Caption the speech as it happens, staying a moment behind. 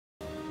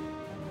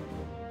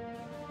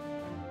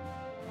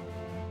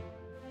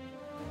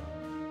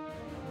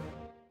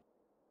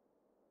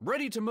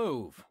Ready to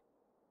move.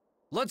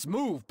 Let's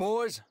move,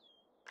 boys.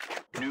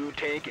 New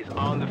tank is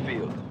on the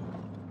field.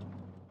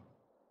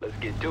 Let's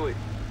get to it.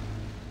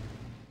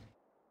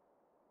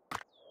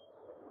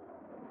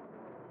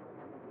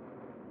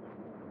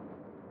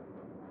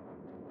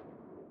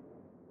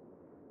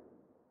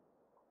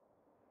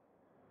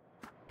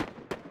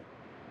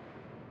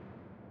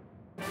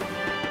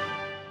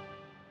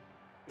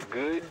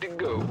 Good to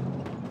go.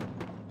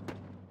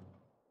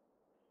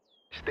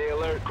 Stay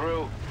alert,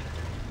 crew.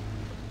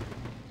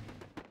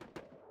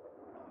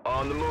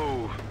 On the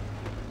move.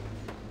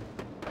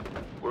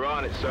 We're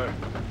on it, sir.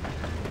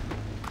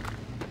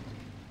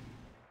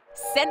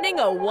 Sending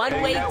a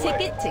one-way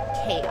ticket to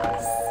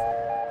chaos.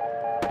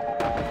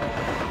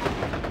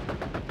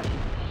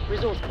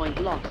 Resource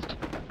point lost.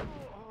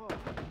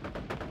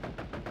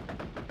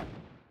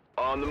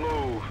 On the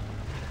move.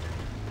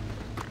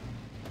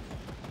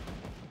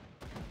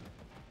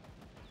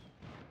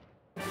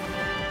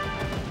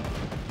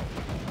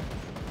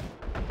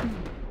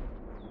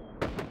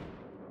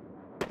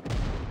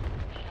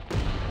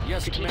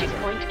 Yes, Strategic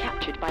Commander. point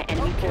captured by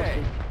enemy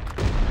forces.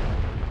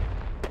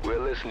 We're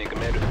listening,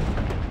 Commander.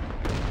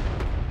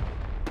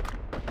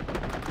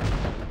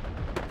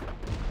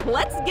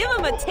 Let's give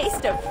them a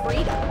taste of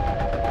freedom.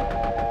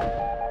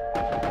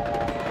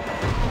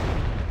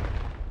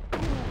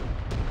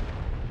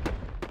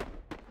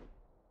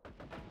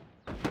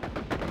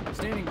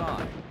 Standing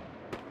by.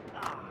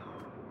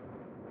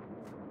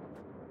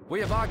 We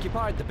have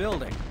occupied the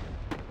building.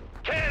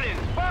 Cannons,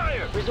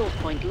 fire! Resource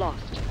point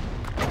lost.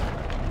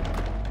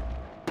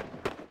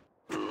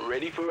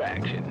 Ready for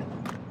action.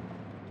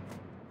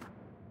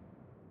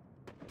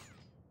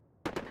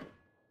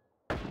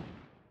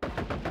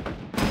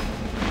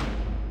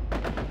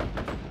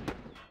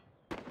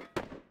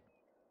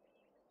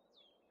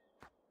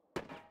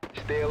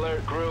 Stay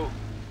alert, crew.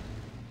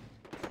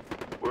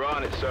 We're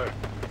on it, sir.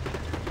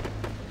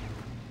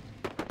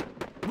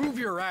 Move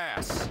your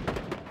ass.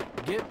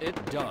 Get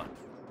it done.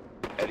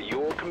 At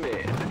your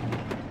command.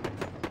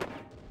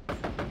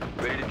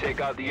 Ready to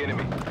take out the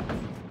enemy.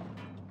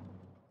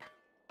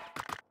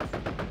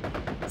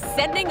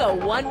 Sending a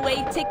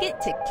one-way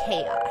ticket to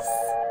chaos.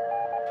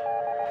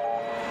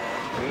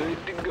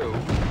 Good to go.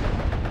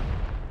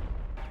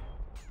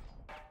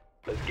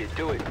 Let's get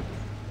to it.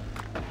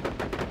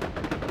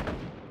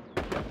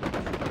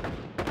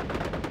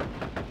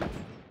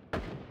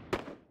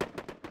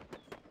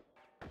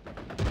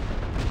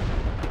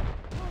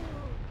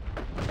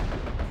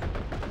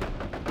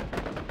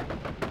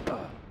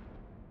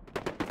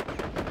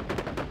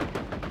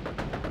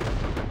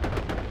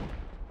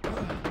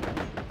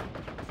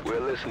 We're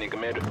listening,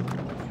 Commander.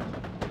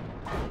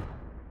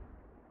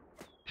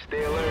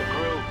 Stay alert,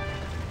 crew.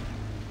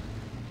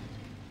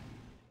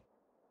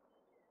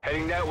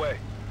 Heading that way.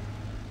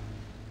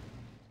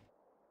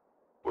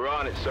 We're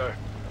on it, sir.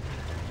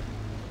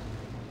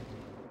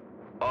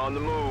 On the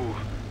move.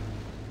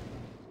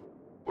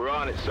 We're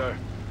on it, sir.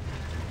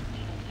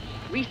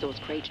 Resource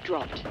crate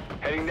dropped.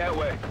 Heading that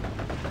way.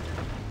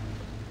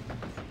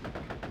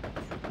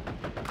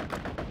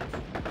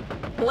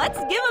 Let's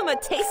give them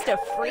a taste of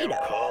freedom.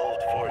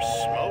 Called for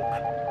smoke?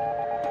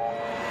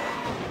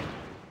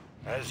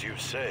 As you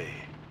say.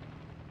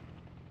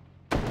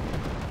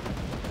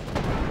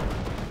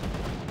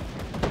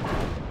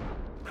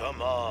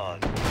 Come on.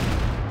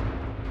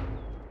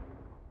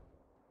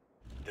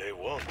 They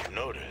won't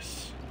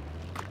notice.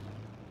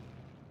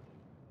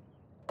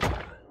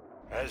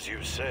 As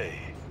you say.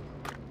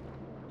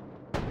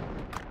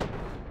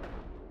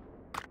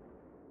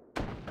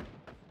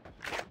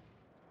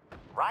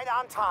 Right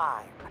on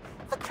time.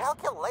 The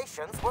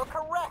calculations were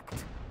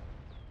correct.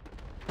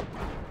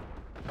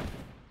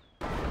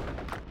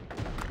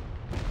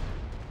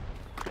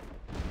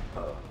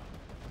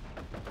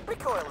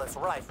 Recoilless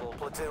rifle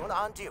platoon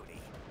on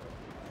duty.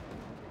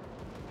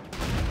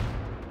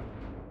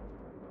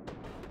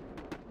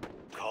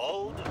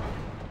 Called?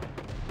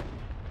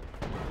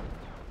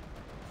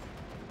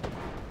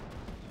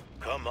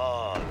 Come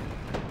on.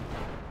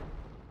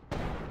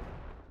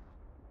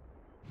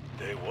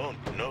 They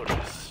won't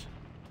notice.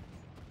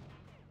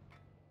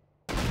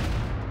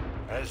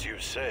 As you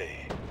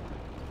say.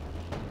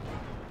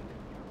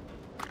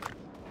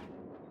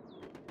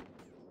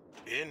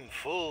 In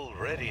full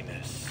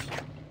readiness.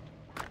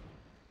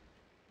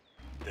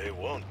 They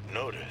won't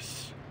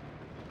notice.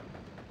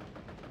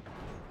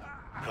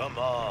 Come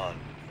on.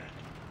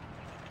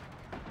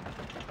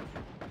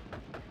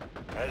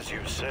 As you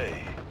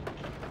say.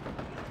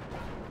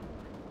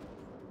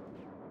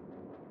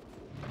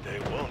 They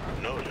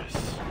won't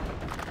notice.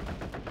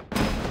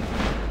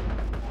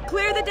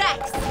 Clear the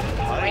decks.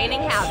 It's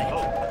raining havoc.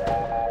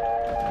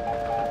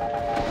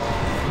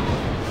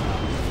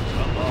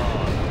 Come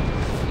on.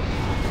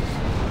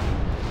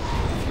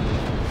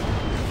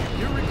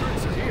 New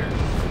recruits are here.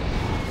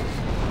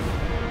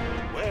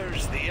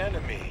 Where's the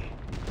enemy?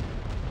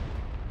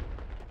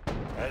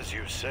 As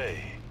you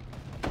say.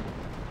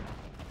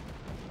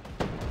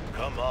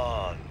 Come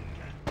on.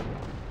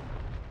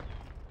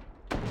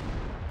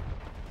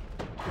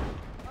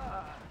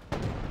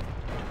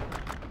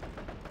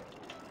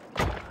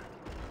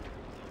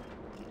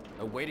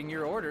 Awaiting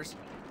your orders.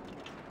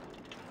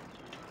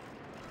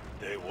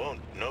 They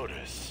won't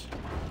notice.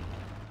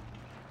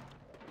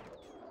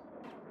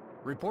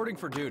 Reporting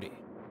for duty.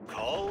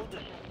 Called?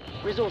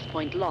 Resource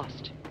point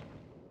lost.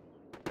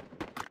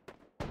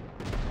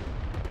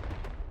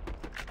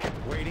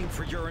 Waiting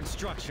for your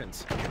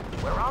instructions.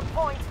 We're on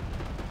point.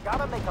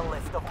 Gotta make a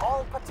list of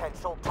all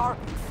potential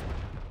targets.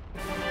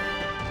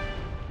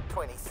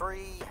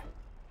 23,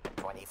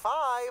 25.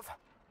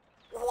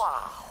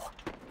 Wow,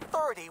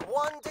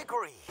 31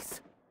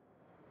 degrees.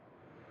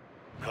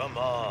 Come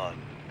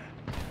on.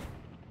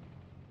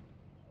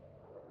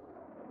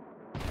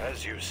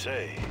 As you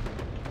say.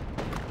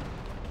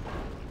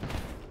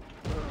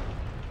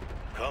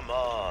 Come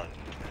on.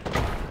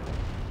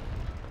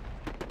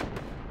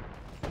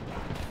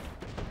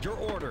 Your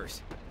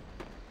orders.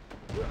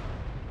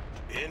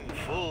 In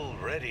full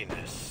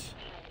readiness.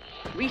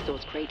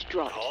 Resource crate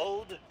dropped.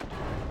 Called?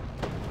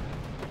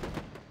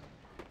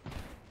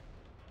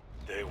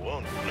 They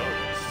won't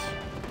notice.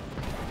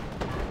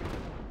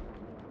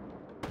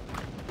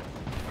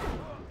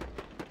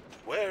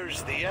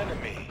 Where's the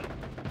enemy?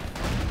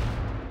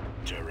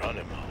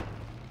 Geronimo.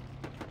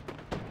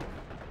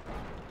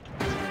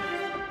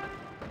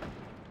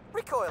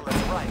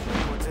 Recoilless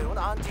rifle platoon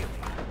on duty.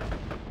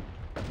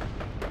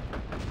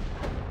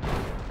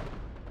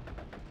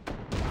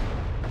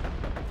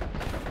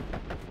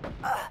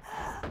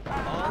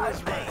 All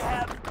is They ready.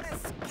 have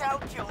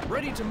miscalculated.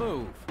 Ready to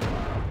move.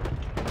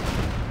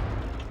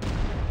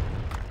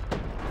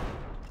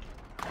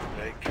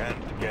 They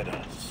can't get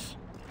us.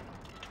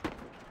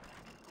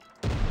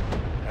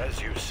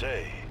 As you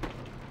say.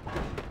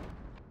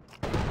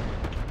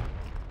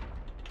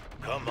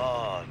 Come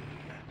on.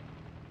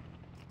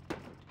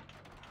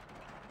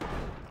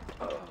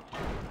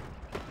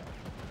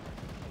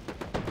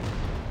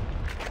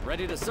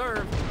 Ready to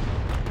serve.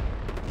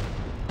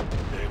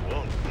 They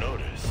won't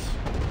notice.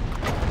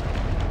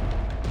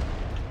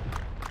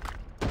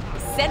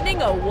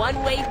 Sending a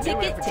one-way New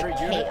ticket to infantry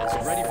unit is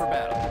chaos. ready for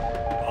battle.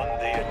 On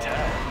the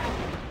attack.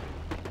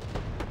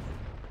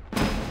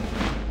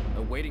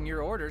 Awaiting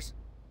your orders.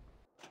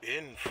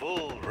 In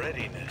full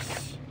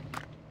readiness.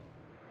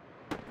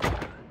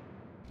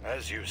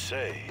 As you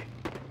say.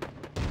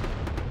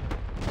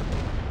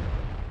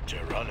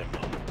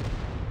 Geronimo.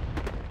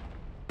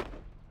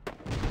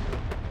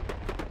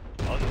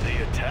 On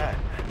the attack.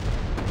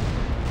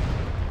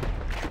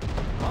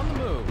 On the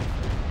move.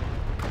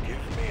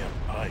 Give me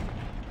a pipe.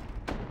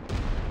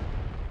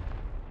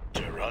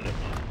 Geronimo.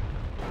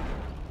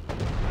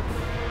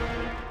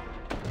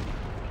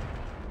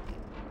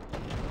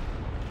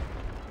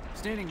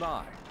 Standing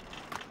by.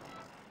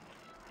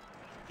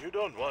 You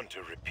don't want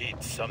to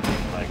repeat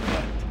something like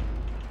that.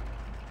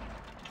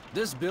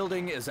 This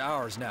building is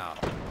ours now.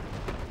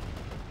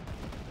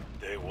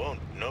 They won't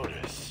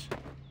notice.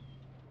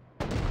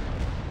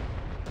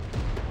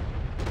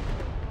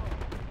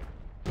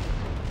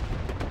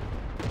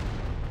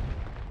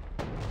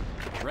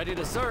 Ready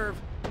to serve.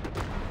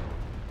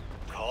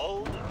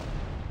 Called?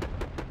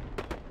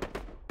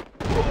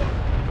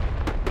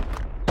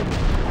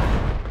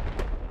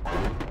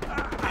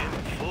 In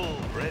full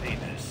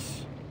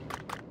readiness.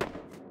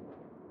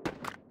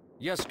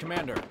 Yes,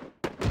 Commander.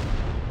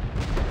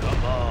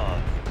 Come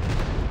on.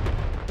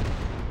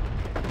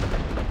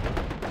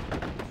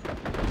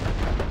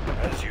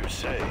 As you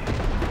say.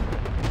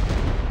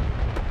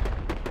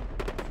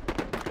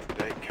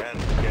 They can't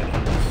get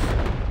us.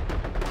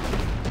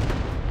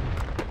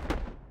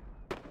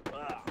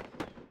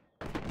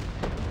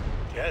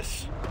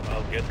 Yes,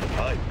 I'll get the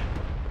pipe.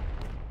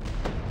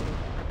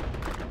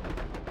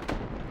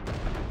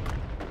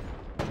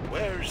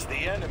 Where's the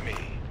enemy?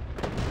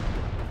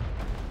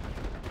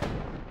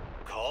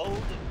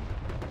 Called?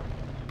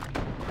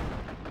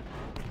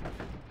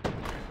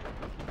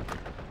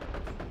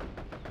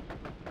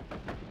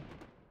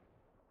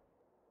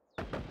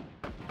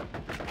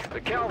 The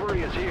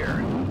cavalry is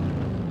here.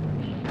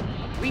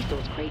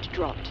 Resource crate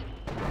dropped.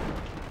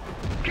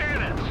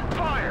 Cannons,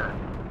 fire!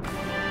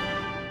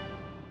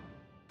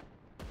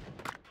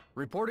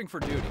 Reporting for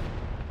duty.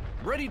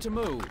 Ready to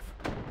move.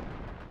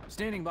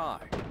 Standing by.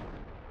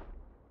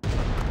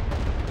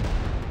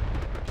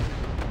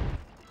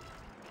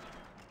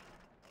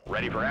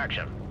 Ready for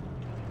action.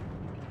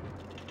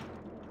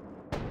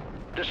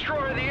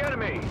 Destroy the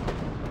enemy!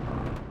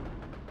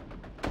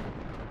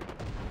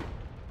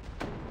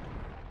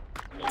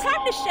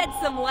 Time to shed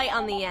some light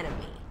on the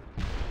enemy.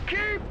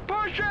 Keep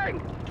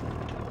pushing!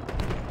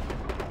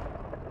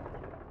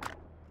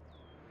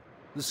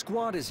 The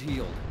squad is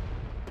healed.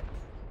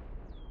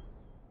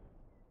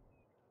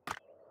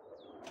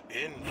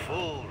 In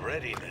full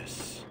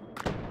readiness.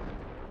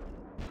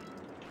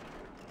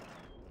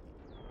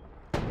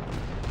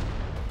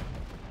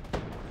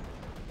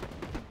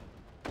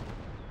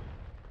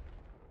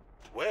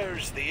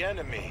 Where's the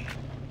enemy?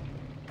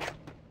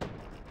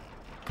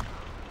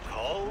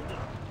 Called?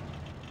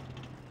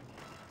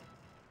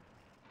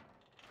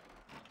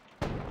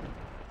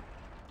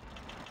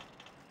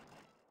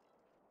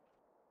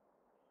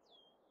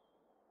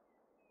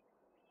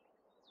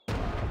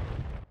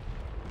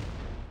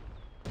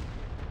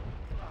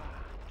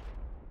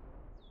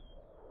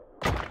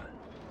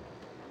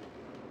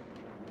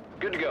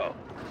 Good to go.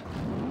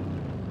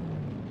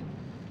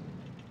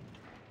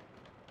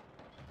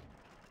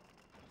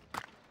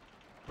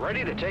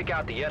 Ready to take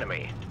out the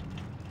enemy.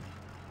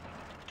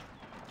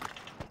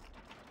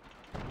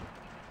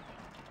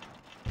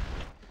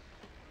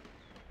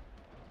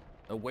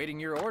 Awaiting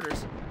your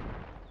orders.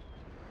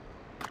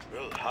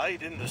 We'll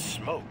hide in the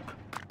smoke.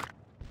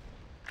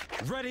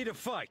 Ready to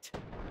fight.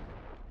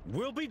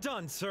 We'll be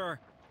done, sir.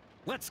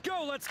 Let's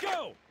go, let's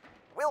go!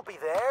 We'll be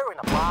there in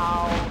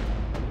about...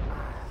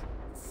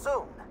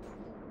 soon.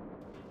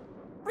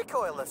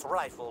 Recoilless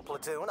rifle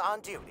platoon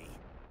on duty.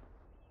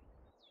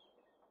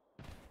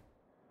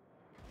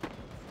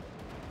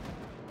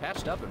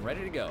 Patched up and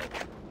ready to go.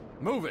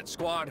 Move it,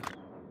 squad.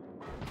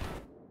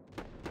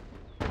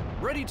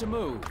 Ready to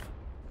move.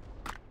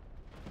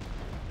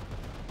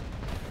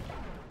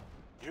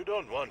 You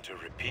don't want to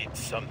repeat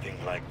something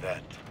like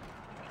that.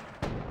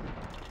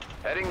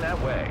 Heading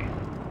that way.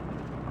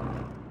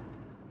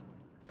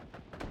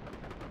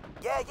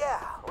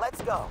 Yeah,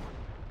 let's go.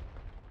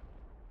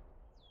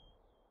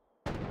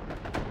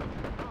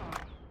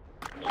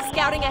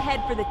 Scouting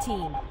ahead for the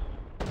team.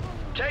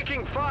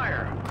 Taking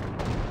fire.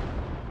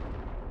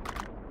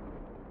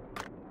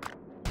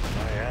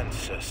 My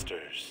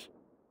ancestors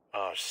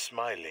are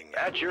smiling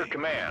At your me.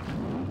 command.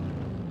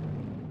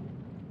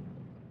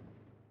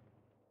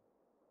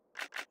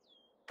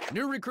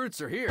 New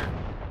recruits are here.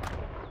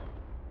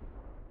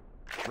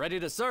 Ready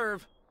to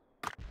serve.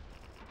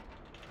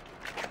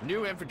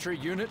 New infantry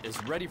unit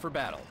is ready for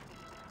battle.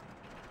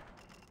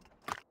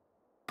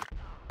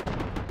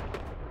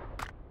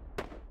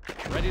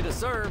 Ready to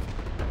serve.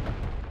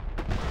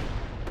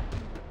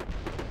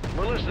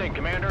 We're listening,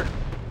 Commander.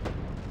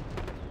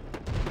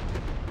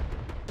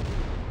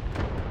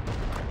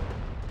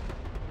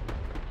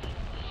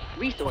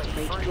 Resource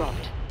crate 23.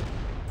 dropped.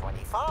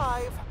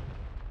 25.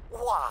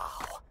 Wow.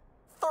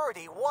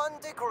 31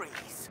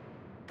 degrees.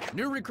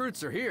 New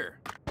recruits are here.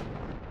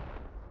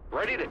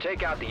 Ready to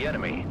take out the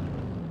enemy.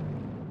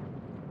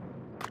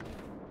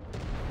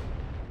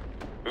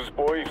 This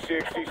boy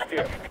 60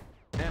 stiff.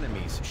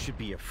 Enemies should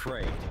be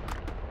afraid.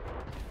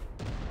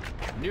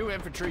 New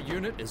infantry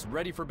unit is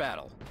ready for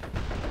battle.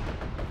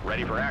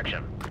 Ready for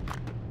action.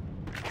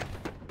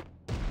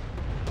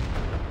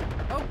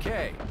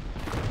 Okay.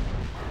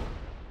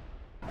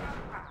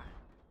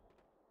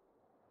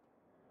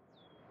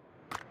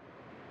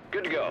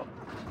 Good to go.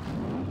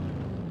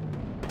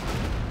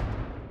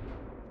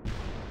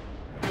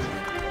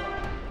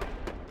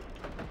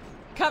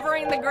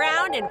 Covering the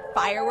ground in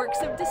fireworks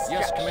of destruction.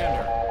 Yes,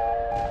 Commander.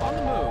 On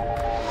the move.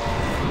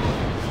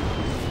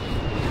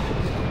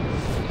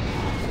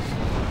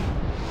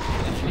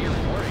 Engineer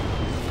reporting.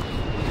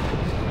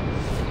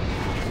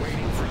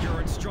 Waiting for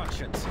your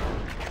instructions.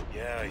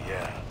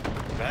 Yeah.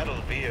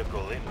 Battle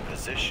vehicle in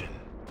position.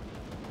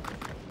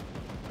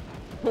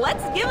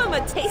 Let's give them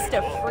a taste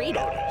of Won't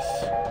freedom.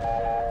 notice.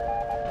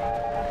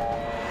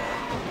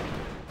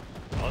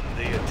 On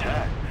the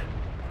attack.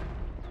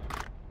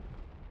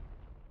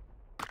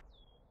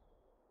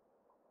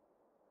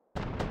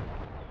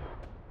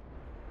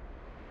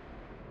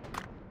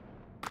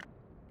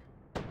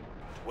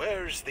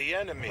 Where's the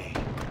enemy?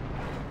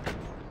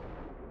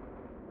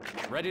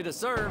 Ready to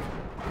serve.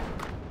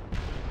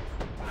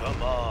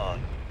 Come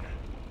on.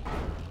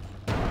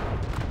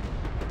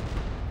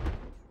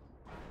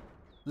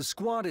 The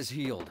squad is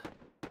healed.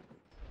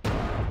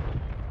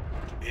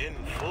 In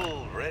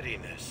full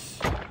readiness.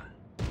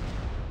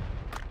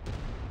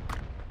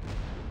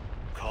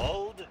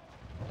 Called?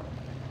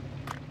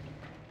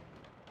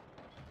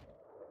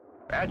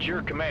 At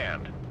your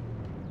command.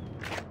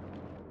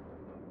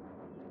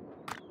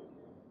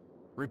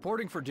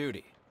 Reporting for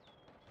duty.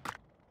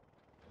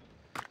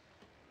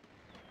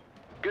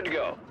 Good to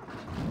go.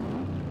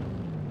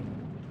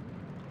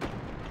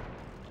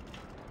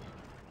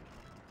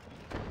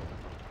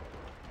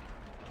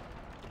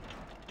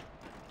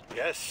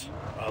 Yes,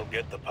 I'll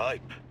get the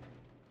pipe.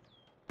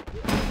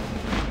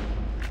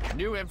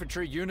 New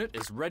infantry unit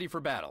is ready for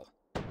battle.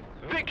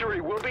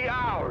 Victory will be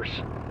ours.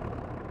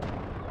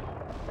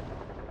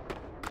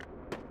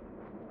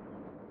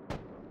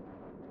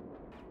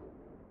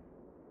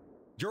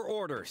 Your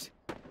orders.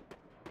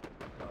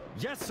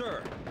 Yes,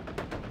 sir.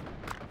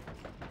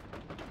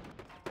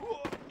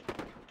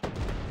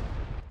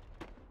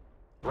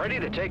 Ready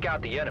to take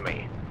out the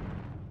enemy.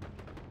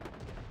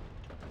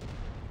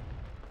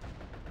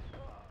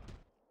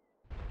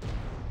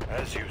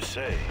 As you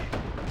say.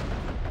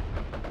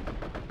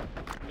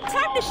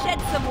 Time to shed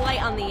some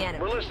light on the We're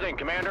enemy. listening,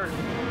 Commander.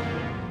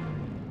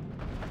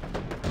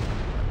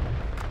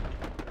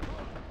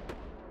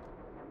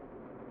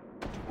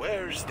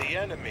 Where's the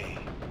enemy?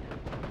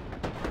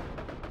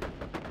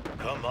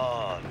 Come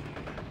on.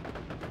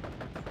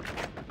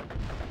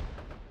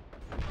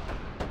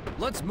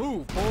 Let's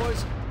move,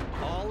 boys.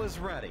 All is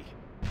ready.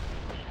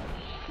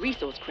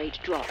 Resource crate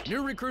dropped.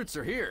 New recruits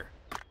are here.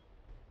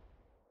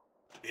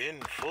 In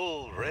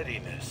full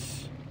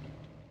readiness.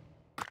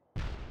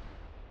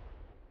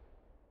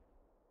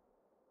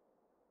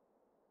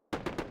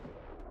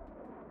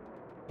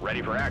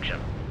 Ready for action.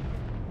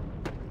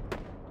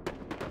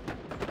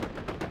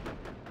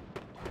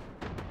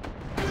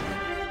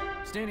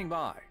 Standing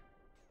by.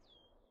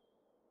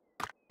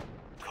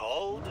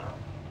 Called?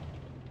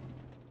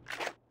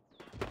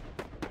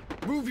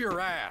 Move your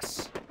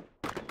ass.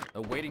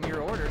 Awaiting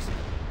your orders.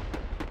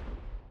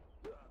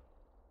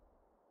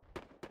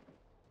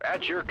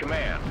 At your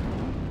command.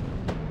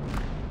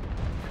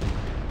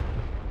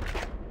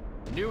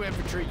 New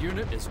infantry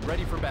unit is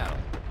ready for battle.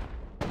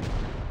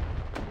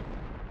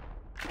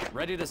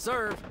 Ready to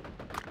serve.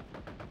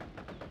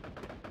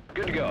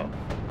 Good to go.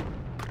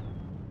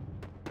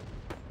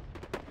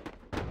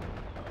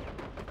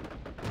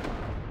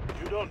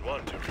 You don't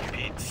want to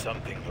repeat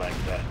something like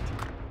that.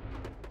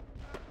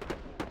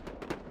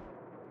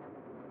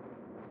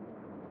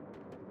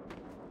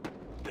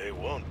 They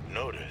won't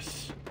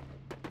notice.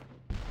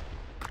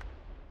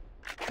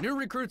 New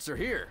recruits are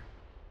here.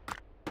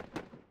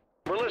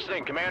 We're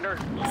listening, Commander.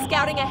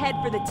 Scouting ahead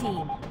for the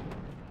team.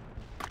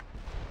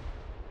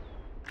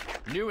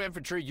 New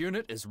infantry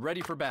unit is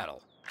ready for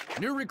battle.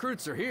 New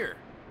recruits are here.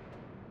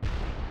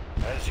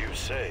 As you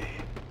say.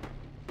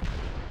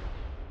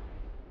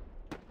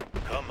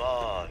 Come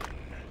on.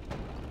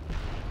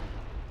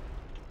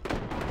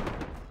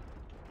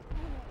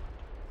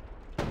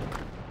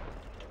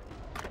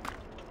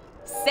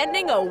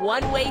 Sending a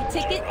one-way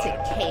ticket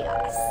to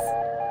chaos.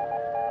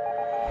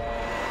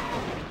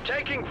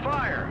 Taking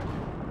fire.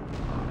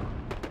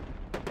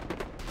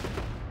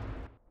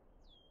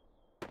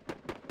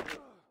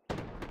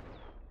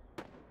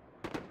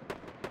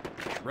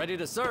 Ready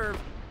to serve.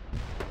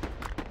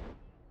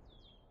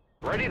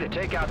 Ready to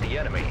take out the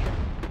enemy.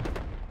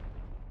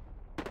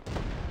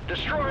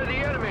 Destroy the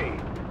enemy.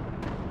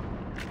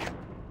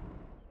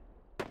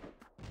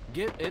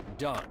 Get it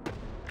done.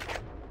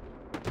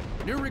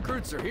 New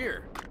recruits are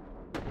here.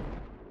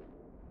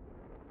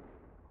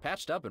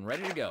 Patched up and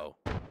ready to go.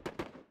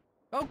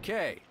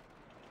 Okay.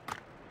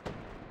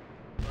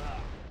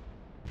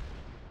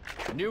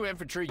 New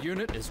infantry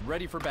unit is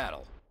ready for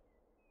battle.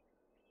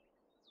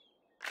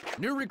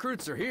 New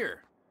recruits are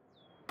here.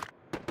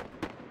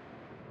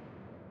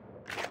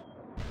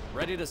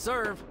 Ready to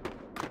serve.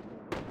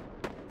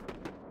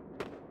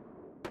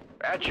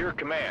 At your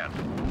command.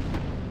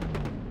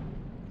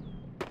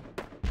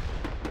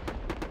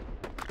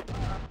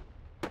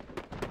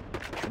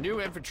 New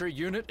infantry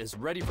unit is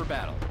ready for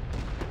battle.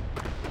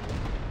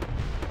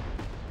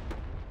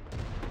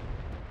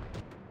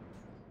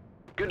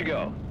 Good to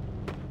go.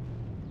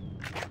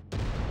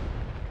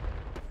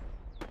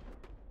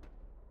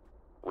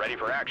 Ready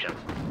for action.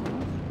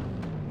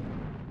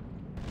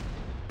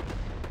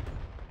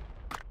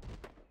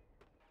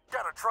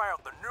 Gotta try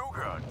out the new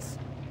guns.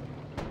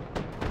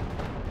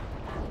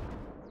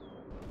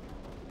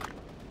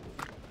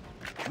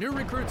 New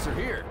recruits are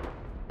here.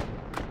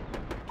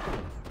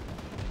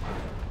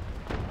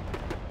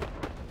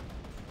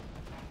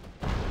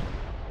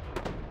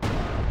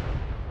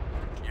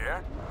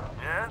 Yeah?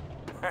 Yeah?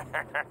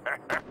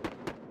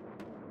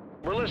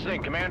 We're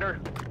listening, Commander.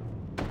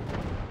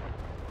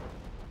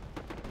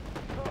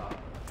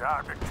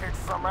 Time to kick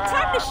some ass.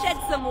 Time to shed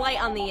some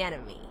light on the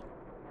enemy.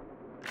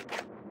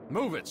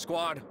 Move it,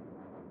 squad.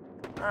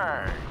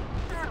 Hey,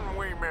 didn't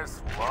we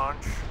miss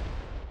lunch?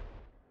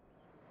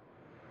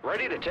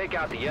 Ready to take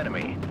out the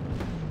enemy.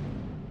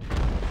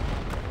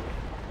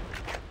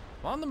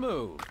 On the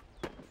move.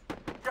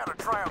 Gotta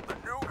try out the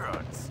new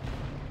guns.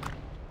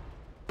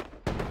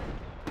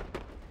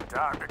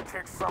 Time to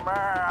kick some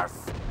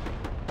ass.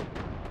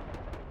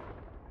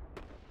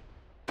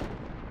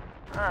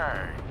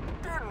 Hey,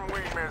 didn't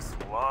we miss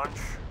lunch?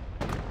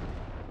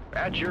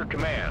 At your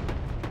command.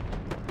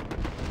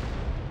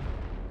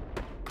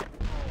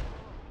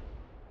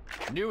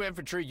 New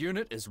infantry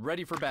unit is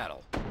ready for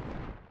battle.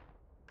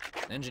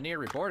 Engineer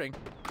reporting.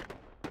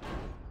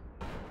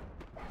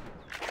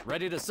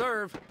 Ready to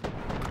serve.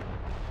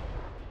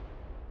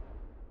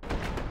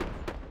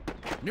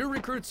 New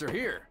recruits are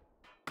here.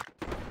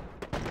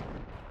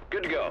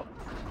 Good to go.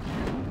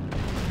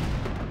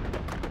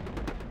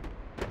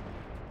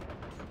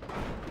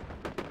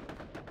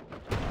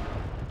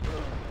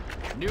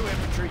 New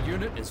infantry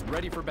unit is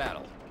ready for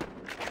battle.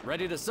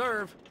 Ready to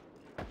serve.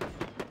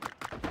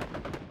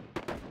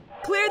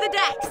 Clear the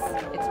decks.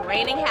 It's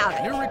raining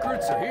havoc. New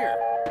recruits are here.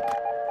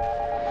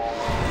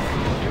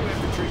 New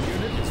infantry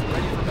unit is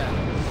ready for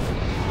battle.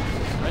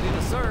 Ready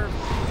to serve.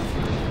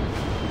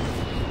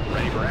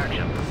 Ready for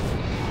action.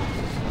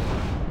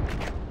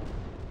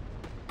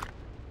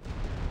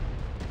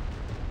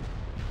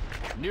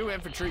 New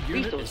infantry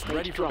unit Resource is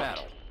ready crate for dropped.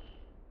 battle.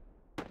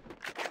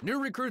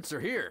 New recruits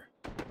are here.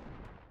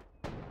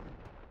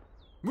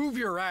 Move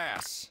your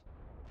ass.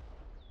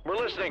 We're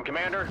listening,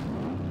 Commander.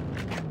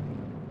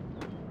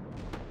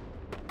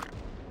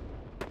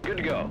 Good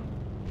to go.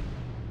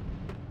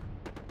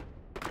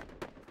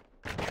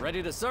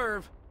 Ready to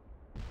serve.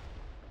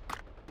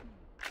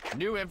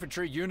 New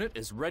infantry unit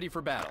is ready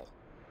for battle.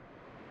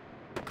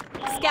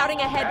 Scouting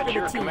ahead At for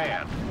your the team.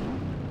 command.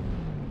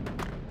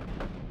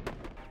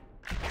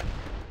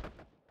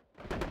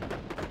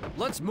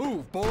 Let's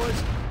move,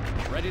 boys.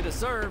 Ready to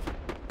serve.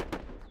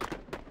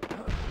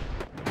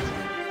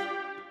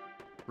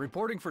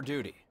 Reporting for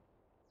duty.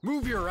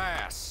 Move your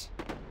ass.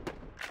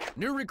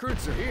 New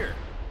recruits are here.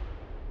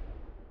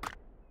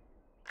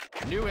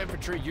 New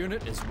infantry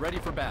unit is ready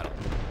for battle.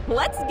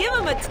 Let's give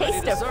them a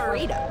taste to of serve.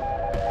 freedom.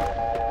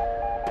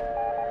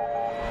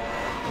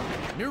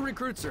 New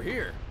recruits are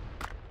here.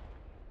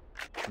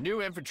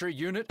 New infantry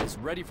unit is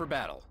ready for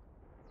battle.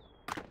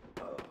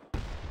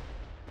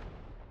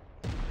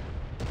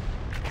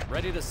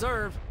 Ready to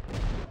serve.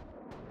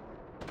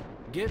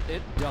 Get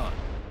it done.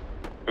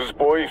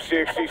 Сбой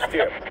всех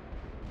систем.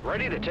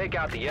 Ready to take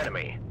out the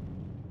enemy.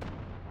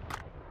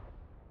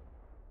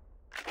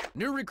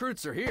 New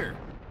recruits are here.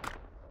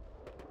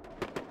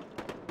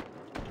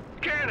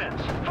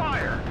 Cannons,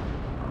 fire!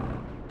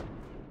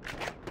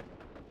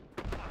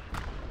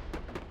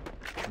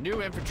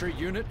 New infantry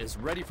unit is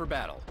ready for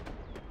battle.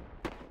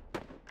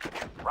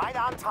 Right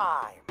on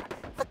time.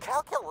 The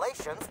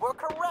calculations were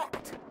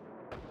correct.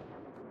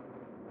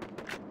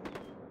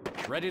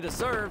 Ready to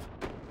serve.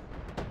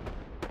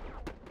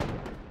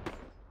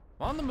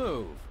 On the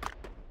move.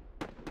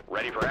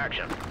 Ready for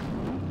action.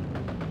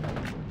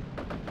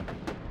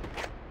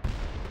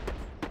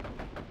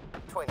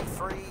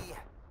 "23,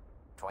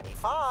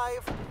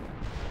 25.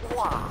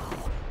 Wow,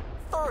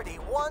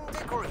 31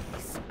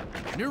 degrees.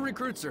 New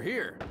recruits are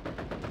here.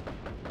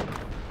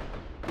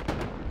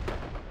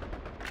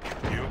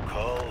 You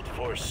called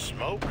for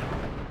smoke?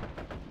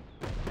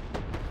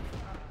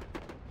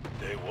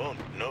 They won't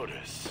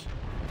notice.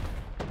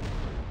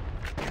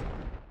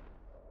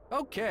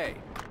 Okay.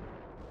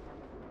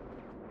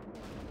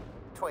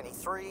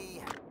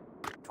 23,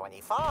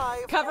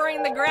 25.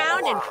 Covering the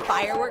ground in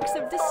fireworks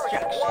of 31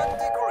 destruction.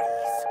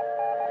 degrees.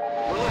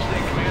 We're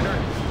listening, Commander.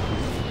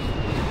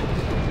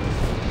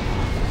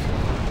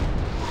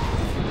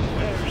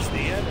 Where's the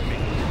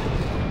enemy?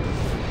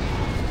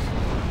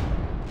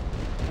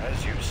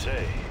 As you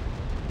say,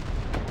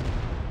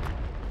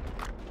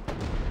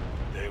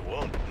 they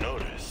won't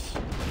notice.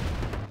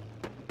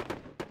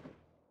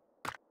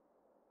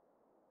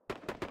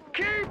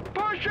 Keep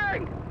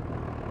pushing!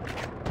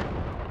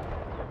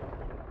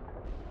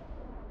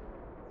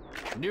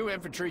 New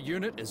infantry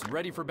unit is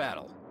ready for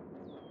battle.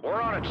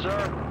 We're on it, sir.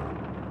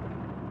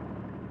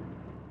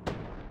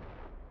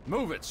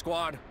 Move it,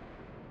 squad.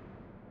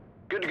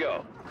 Good to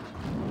go.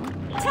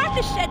 Time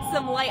to shed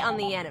some light on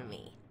the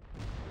enemy.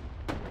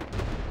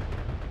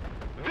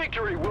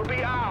 Victory will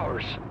be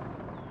ours.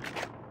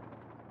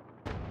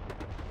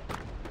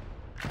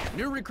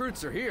 New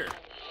recruits are here.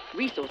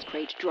 Resource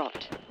crate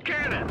dropped.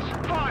 Cannons,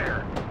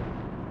 fire!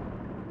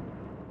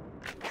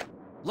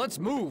 Let's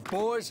move,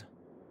 boys.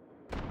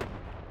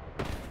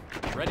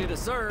 Ready to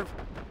serve.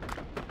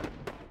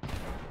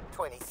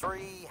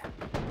 23,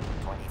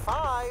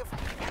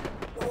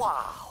 25.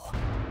 Wow,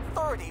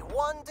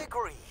 31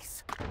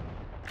 degrees.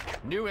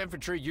 New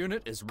infantry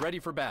unit is ready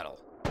for battle.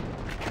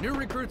 New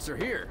recruits are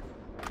here.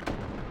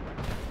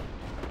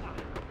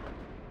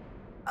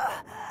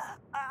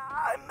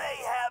 I may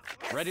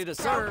have Ready to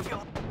serve.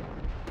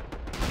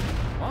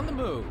 On the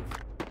move.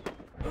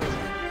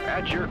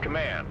 At your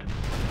command.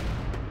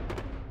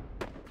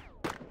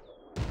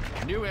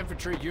 New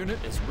infantry unit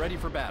is ready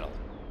for battle.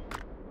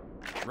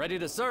 Ready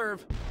to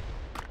serve.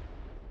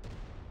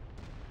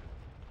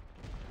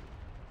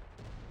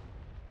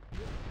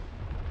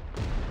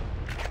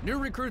 New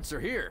recruits are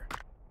here.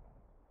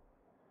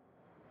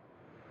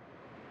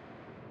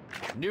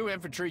 New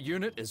infantry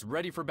unit is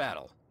ready for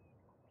battle.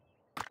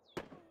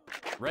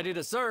 Ready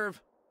to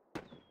serve.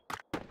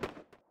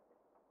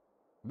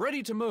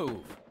 Ready to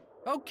move.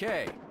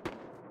 Okay.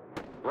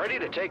 Ready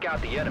to take out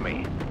the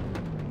enemy.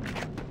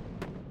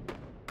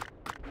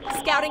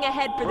 Scouting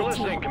ahead for We're the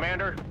listening, team.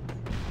 Commander.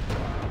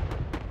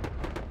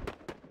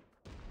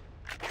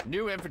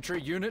 New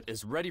infantry unit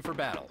is ready for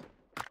battle.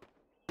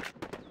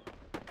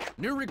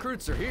 New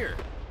recruits are here.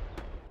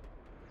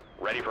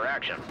 Ready for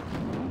action.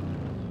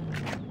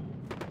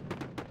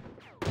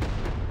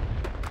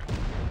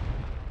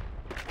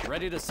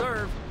 Ready to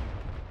serve.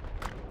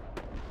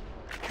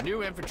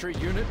 New infantry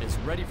unit is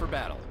ready for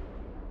battle.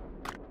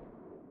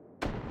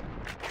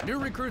 New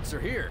recruits are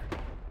here.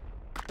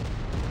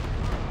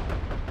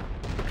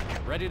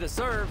 Ready to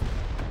serve.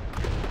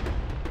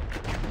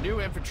 New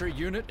infantry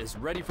unit is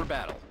ready for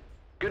battle.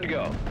 Good to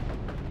go.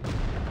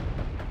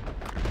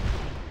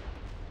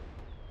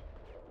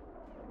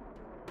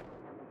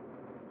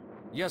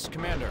 Yes,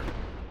 Commander.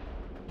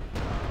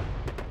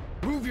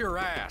 Move your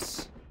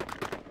ass.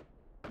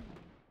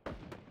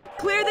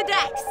 Clear the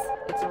decks.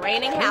 It's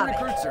raining New havoc.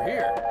 recruits are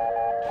here.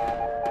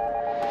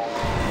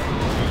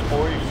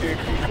 Сбой всех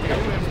систем.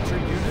 New infantry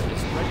unit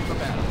is ready for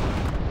battle.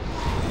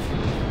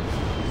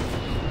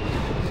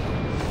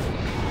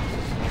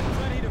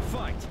 Ready to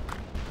fight.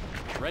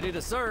 Ready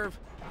to serve.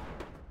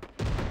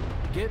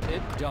 Get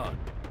it done.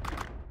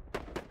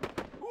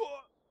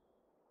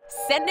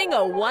 Sending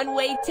a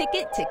one-way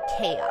ticket to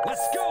chaos.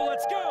 Let's go,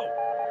 let's go!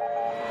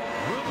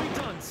 We'll be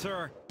done,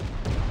 sir.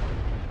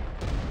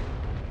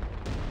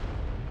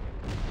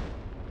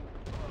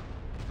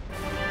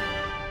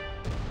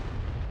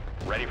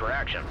 Ready for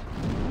action.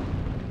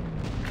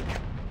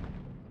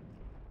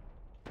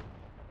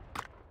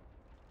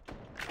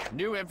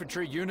 New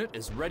infantry unit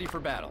is ready for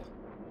battle.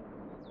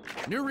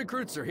 New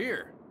recruits are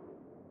here.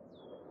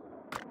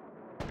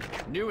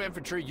 New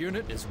infantry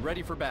unit is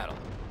ready for battle.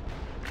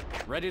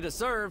 Ready to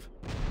serve.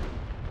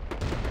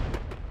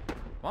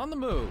 On the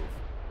move.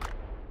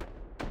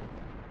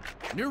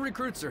 New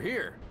recruits are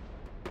here.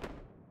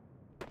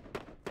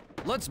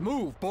 Let's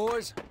move,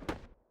 boys.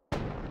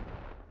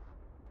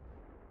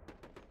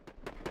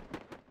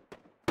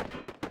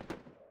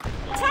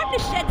 Time to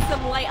shed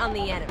some light on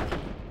the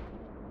enemy.